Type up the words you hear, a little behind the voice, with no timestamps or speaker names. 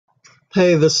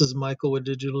Hey, this is Michael with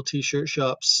Digital T-Shirt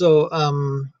Shop. Yeah,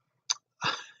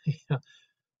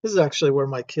 this is actually where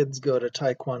my kids go to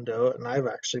Taekwondo, and I've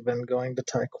actually been going to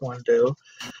Taekwondo,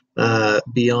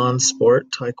 Beyond Sport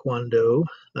Taekwondo.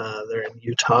 They're in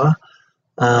Utah.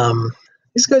 Um,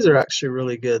 these guys are actually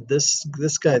really good. This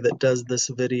guy that does this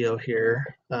video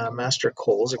here, Master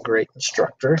Cole, is a great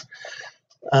instructor,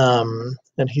 and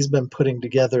he's been putting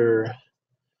together.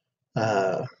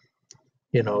 Uh,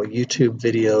 YouTube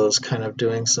videos, kind of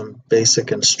doing some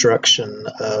basic instruction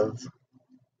of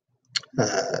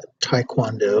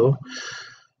Taekwondo.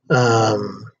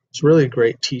 It's really a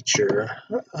great teacher.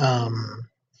 Um,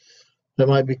 that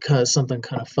might be something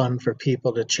kind of fun for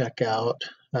people to check out,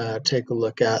 take a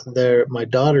look at. There, my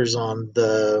daughter's on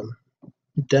the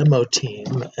demo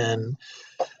team and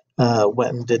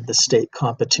went and did the state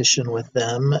competition with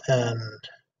them and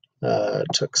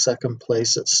took second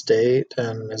place at state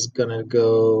and is going to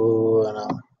go in a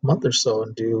month or so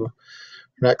and do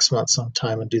next month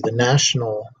sometime and do the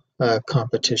national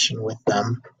competition with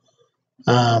them.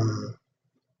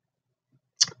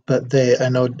 But I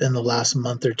know in the last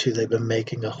month or two, they've been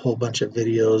making a whole bunch of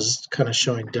videos kind of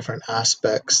showing different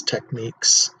aspects,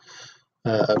 techniques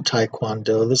of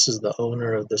Taekwondo. This is the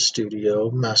owner of the studio,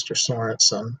 Master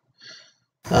Sorensen.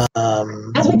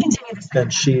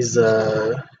 And she's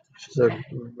a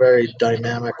very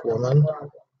dynamic woman.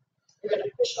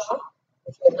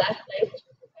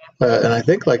 And I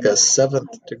think like a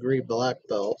 7th degree black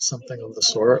belt, something of the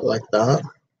sort like that.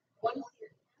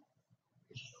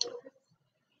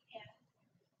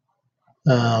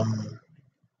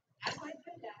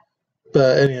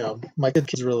 But my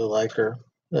kids really like her.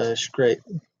 She's great.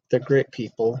 They're great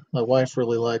people. My wife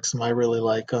really likes them. I really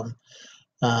like them.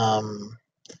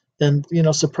 And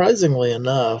surprisingly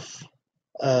enough,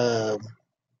 uh,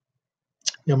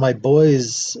 my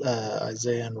boys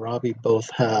Isaiah and Robbie both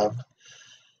have.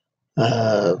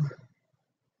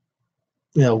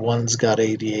 One's got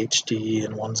ADHD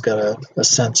and one's got a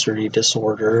sensory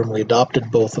disorder, and we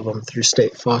adopted both of them through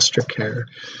state foster care.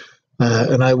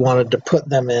 And I wanted to put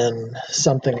them in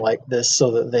something like this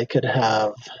so that they could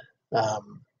have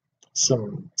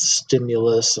some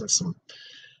stimulus and some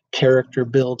character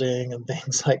building and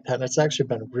things like that. And it's actually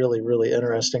been really, really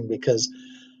interesting because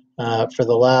for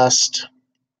the last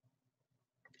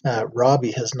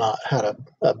Robbie has not had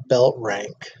a belt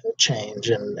rank change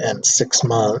in 6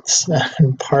 months.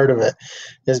 And part of it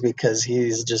is because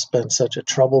he's just been such a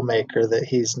troublemaker that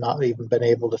he's not even been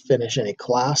able to finish any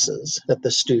classes at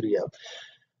the studio.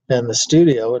 And the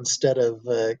studio, instead of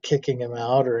kicking him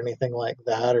out or anything like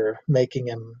that, or making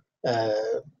him,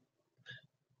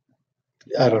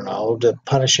 I don't know,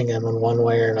 punishing him in one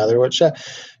way or another, which,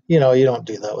 you don't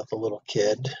do that with a little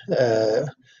kid.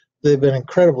 They've been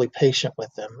incredibly patient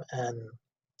with him,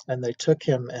 and they took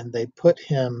him and they put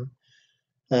him,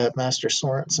 Master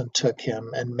Sorensen took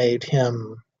him and made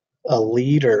him a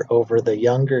leader over the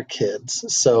younger kids.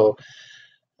 So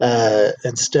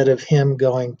instead of him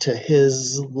going to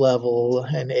his level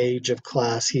and age of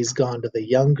class, he's gone to the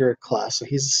younger class. So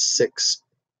he's six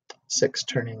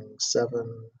turning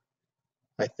 7,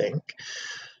 I think.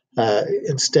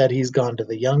 Instead, he's gone to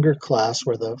the younger class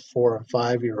where the 4 and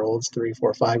 5-year-olds, 3,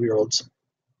 4, 5-year-olds,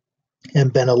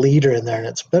 and been a leader in there. And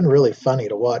it's been really funny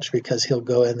to watch because he'll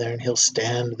go in there and he'll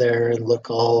stand there and look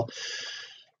all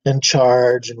in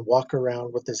charge and walk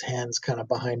around with his hands kind of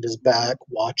behind his back,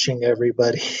 watching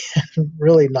everybody, and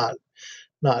really not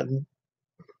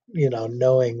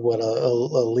knowing what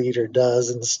a leader does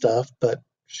and stuff, but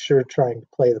sure trying to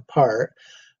play the part,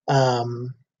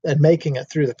 and making it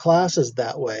through the classes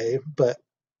that way, but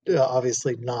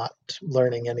obviously not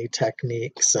learning any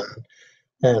techniques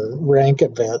and rank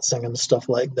advancing and stuff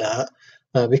like that,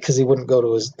 because he wouldn't go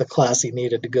to the class he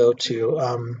needed to go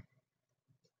to.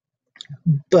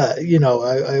 But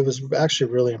I was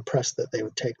actually really impressed that they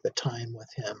would take the time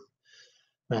with him.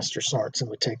 Master Sorensen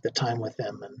would take the time with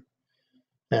him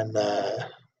and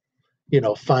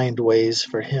find ways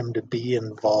for him to be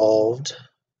involved.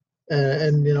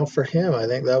 And for him, I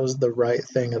think that was the right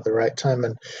thing at the right time.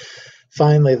 And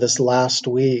finally, this last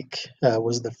week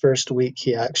was the first week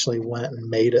he actually went and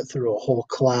made it through a whole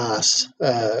class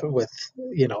with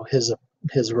his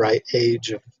right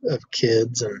age of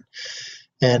kids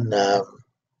and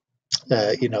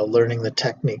learning the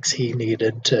techniques he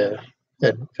needed to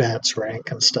advance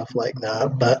rank and stuff like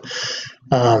that. But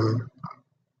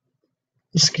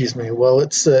excuse me. Well,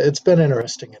 it's been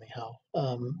interesting anyhow.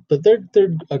 But they're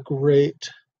a great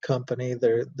company.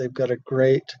 They've got a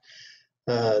great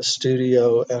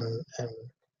studio and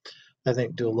I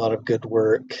think do a lot of good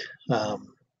work.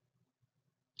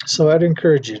 So I'd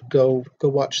encourage you to go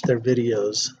watch their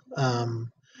videos.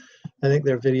 I think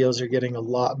their videos are getting a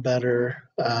lot better.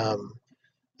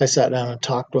 I sat down and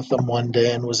talked with them one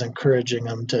day and was encouraging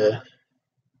them to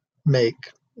make,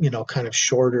 kind of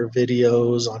shorter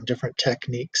videos on different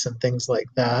techniques and things like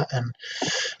that. And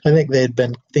I think they had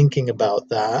been thinking about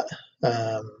that.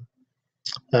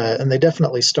 And they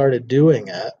definitely started doing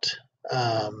it,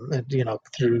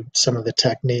 through some of the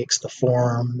techniques, the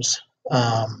forms,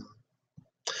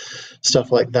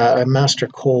 stuff like that. Master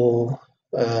Cole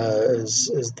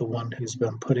is the one who's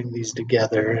been putting these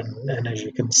together, and as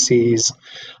you can see,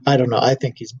 I don't know, I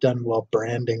think he's done well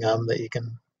branding them, that you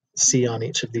can see on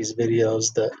each of these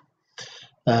videos that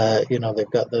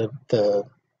they've got the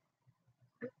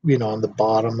on the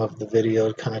bottom of the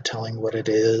video kind of telling what it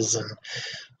is, and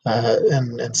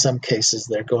in some cases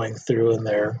they're going through and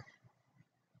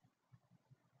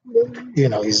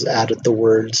he's added the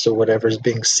words to whatever's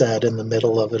being said in the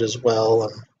middle of it as well,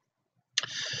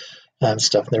 and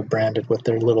stuff. They're branded with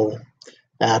their little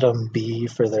Atom B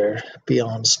for their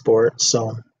Beyond Sports.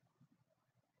 So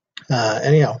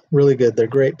anyhow, really good. They're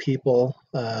great people.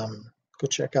 Go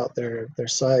check out their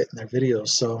site and their videos.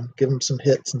 So give them some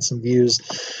hits and some views,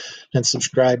 and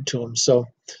subscribe to them. So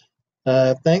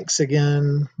thanks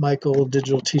again, Michael,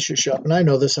 Digital T-Shirt Shop. And I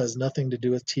know this has nothing to do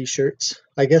with T-shirts.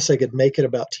 I guess I could make it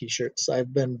about T-shirts.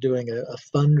 I've been doing a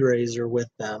fundraiser with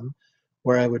them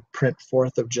where I would print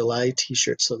 4th of July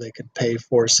T-shirts so they could pay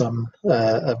for some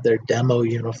of their demo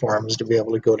uniforms to be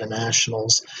able to go to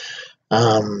nationals.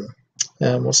 And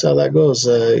we'll see how that goes.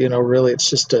 Really, it's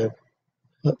just to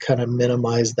kind of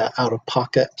minimize that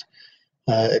out-of-pocket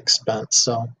expense.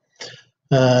 So,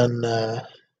 and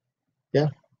yeah,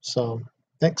 so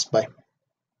thanks. Bye.